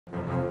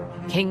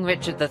King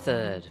Richard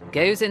III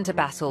goes into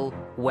battle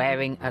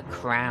wearing a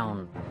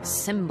crown,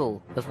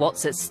 symbol of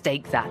what's at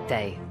stake that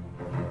day.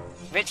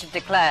 Richard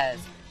declares,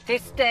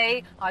 "This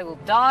day I will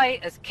die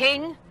as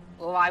king,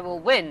 or I will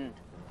win."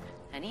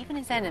 And even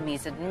his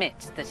enemies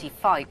admit that he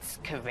fights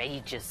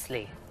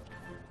courageously.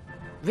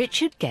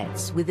 Richard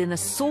gets within a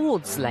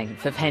sword's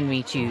length of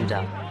Henry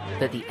Tudor,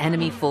 but the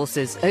enemy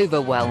forces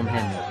overwhelm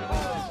him.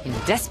 In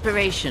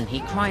desperation,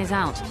 he cries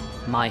out,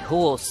 "My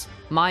horse,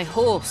 my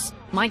horse,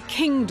 my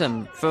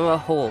kingdom for a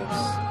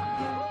horse."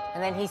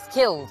 And then he's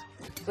killed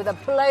with a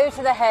blow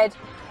to the head,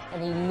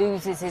 and he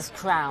loses his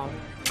crown.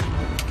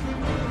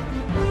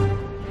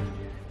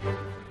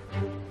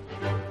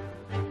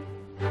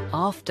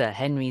 After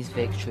Henry's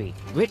victory,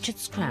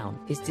 Richard's crown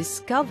is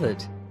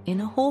discovered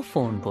in a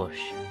hawthorn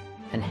bush,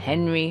 and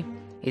Henry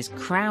is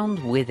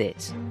crowned with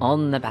it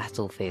on the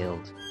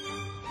battlefield.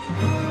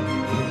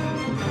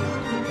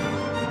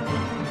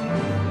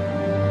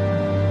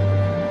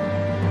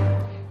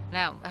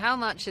 Now, how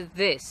much of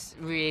this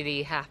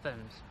really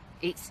happened?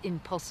 It's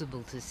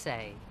impossible to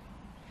say.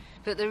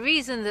 But the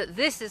reason that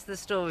this is the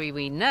story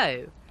we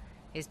know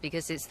is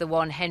because it's the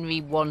one Henry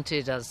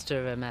wanted us to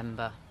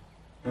remember.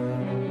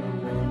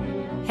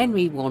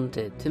 Henry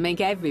wanted to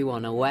make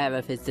everyone aware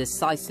of his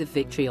decisive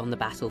victory on the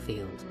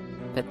battlefield,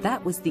 but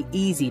that was the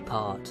easy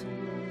part.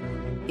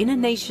 In a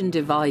nation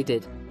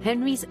divided,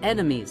 Henry's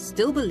enemies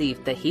still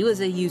believed that he was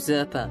a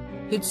usurper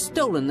who'd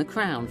stolen the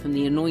crown from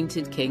the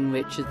anointed King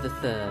Richard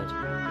III.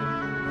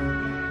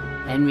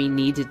 Henry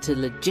needed to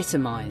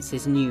legitimise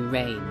his new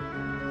reign,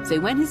 so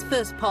when his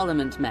first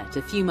parliament met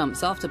a few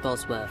months after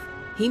Bosworth,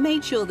 he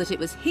made sure that it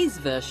was his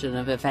version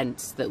of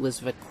events that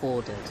was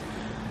recorded.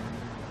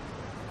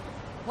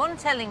 One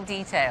telling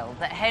detail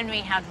that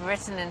Henry had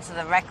written into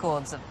the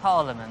records of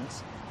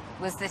Parliament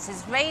was that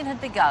his reign had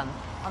begun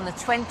on the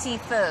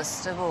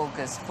 21st of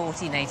August,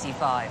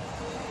 1485.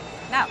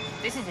 Now,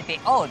 this is a bit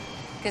odd,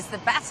 because the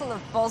Battle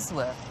of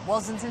Bosworth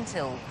wasn't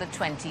until the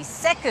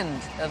 22nd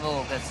of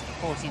August,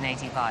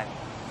 1485.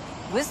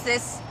 Was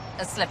this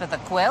a slip of the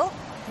quill?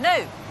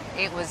 No,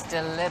 it was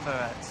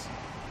deliberate.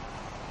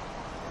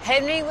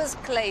 Henry was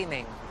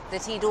claiming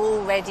that he'd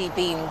already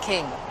been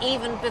king,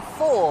 even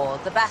before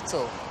the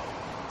battle.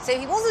 So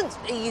he wasn't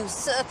a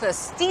usurper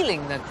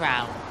stealing the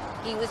crown,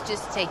 he was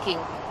just taking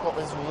what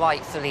was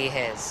rightfully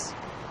his.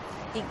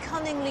 He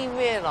cunningly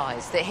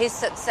realised that his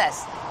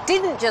success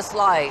didn't just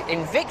lie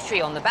in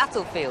victory on the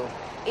battlefield,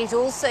 it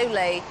also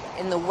lay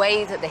in the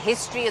way that the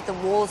history of the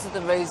Wars of the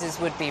Roses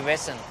would be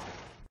written.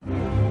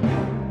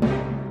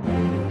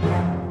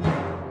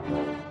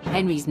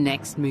 Henry's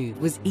next move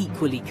was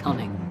equally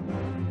cunning.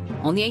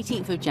 On the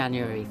 18th of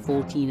January,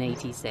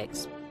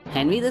 1486,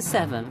 Henry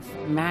VII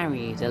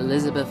married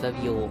Elizabeth of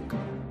York,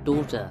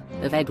 daughter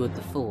of Edward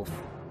IV.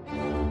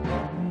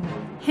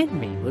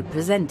 Henry would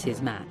present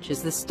his match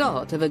as the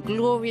start of a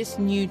glorious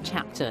new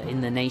chapter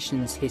in the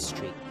nation's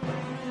history.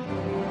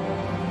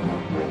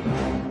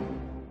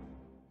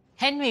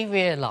 Henry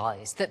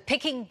realised that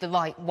picking the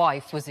right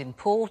wife was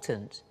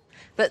important,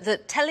 but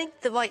that telling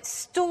the right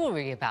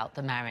story about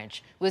the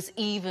marriage was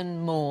even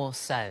more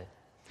so.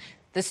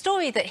 The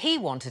story that he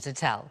wanted to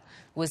tell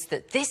was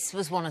that this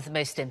was one of the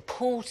most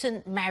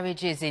important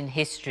marriages in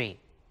history.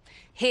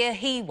 Here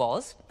he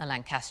was, a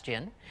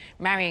Lancastrian,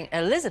 marrying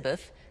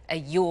Elizabeth, a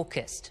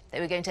Yorkist. They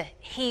were going to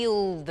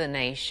heal the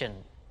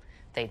nation.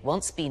 They'd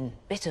once been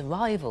bitter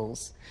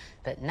rivals,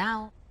 but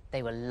now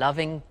they were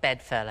loving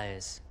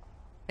bedfellows.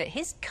 But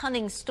his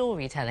cunning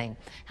storytelling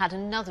had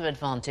another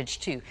advantage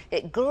too.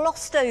 It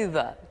glossed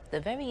over the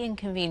very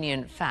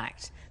inconvenient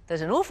fact that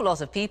an awful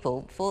lot of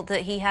people thought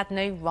that he had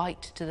no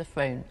right to the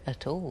throne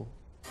at all.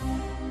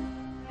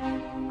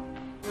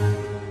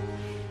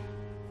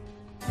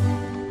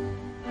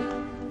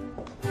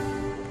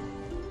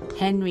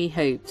 Henry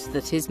hoped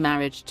that his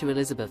marriage to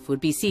Elizabeth would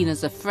be seen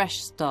as a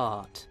fresh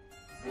start.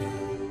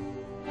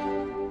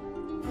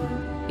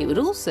 It would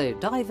also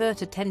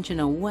divert attention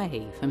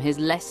away from his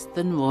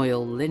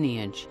less-than-royal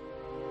lineage.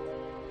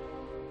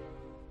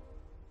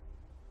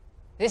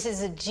 This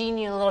is a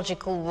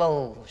genealogical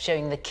roll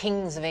showing the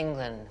kings of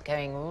England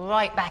going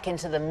right back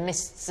into the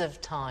mists of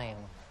time.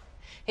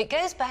 It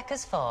goes back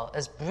as far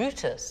as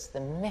Brutus,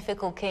 the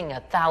mythical king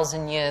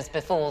 1,000 years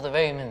before the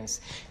Romans.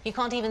 You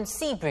can't even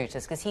see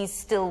Brutus because he's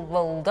still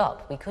rolled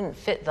up. We couldn't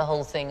fit the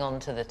whole thing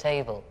onto the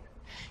table.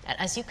 And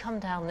as you come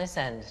down this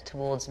end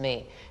towards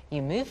me,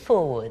 you move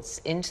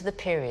forwards into the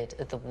period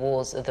of the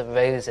Wars of the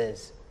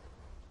Roses.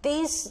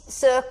 These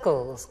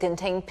circles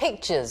contain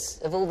pictures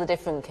of all the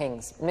different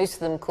kings, most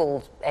of them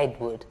called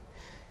Edward.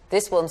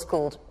 This one's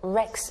called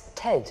Rex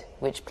Ted,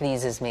 which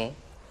pleases me.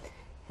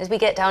 As we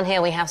get down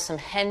here, we have some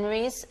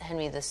Henrys.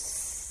 Henry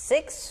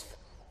VI,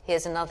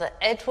 here's another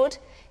Edward,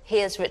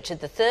 here's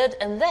Richard III,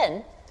 and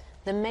then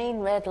the main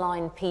red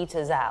line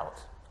peters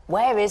out.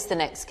 Where is the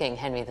next king,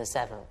 Henry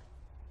VII?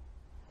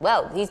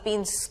 Well, he's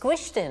been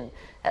squished in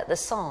at the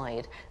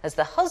side as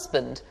the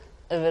husband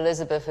of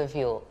Elizabeth of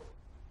York.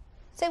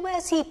 So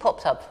where's he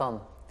popped up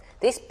from?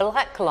 This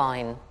black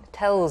line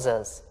tells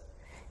us.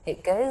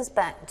 It goes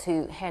back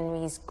to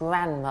Henry's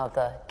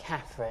grandmother,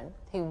 Catherine,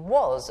 who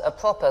was a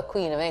proper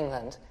Queen of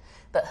England,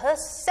 but her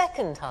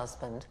second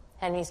husband,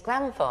 Henry's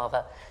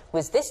grandfather,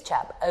 was this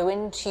chap,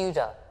 Owen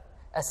Tudor,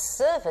 a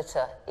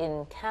servitor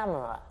in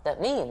camera. That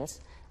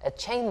means a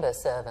chamber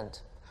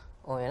servant,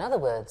 or in other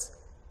words,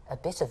 a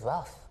bit of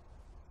rough.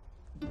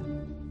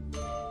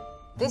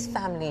 This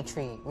family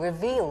tree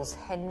reveals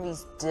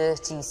Henry's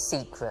dirty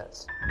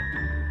secret.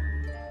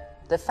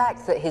 The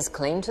fact that his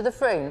claim to the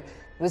throne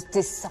was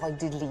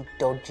decidedly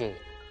dodgy.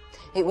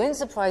 It won't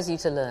surprise you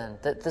to learn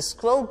that the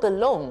scroll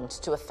belonged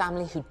to a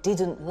family who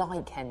didn't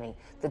like Henry,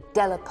 the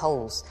De la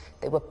Poles.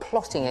 They were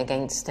plotting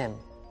against him.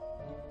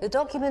 The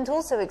document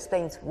also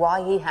explains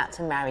why he had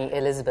to marry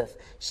Elizabeth.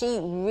 She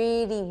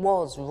really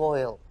was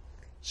royal.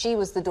 She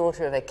was the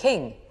daughter of a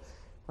king,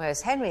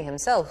 whereas Henry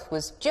himself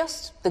was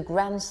just the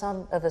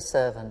grandson of a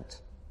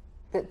servant.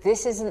 But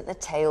this isn't the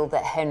tale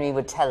that Henry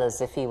would tell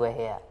us if he were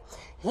here.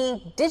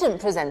 He didn't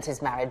present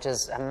his marriage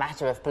as a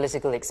matter of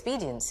political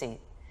expediency.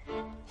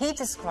 He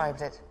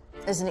described it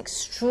as an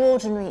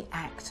extraordinary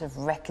act of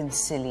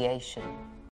reconciliation.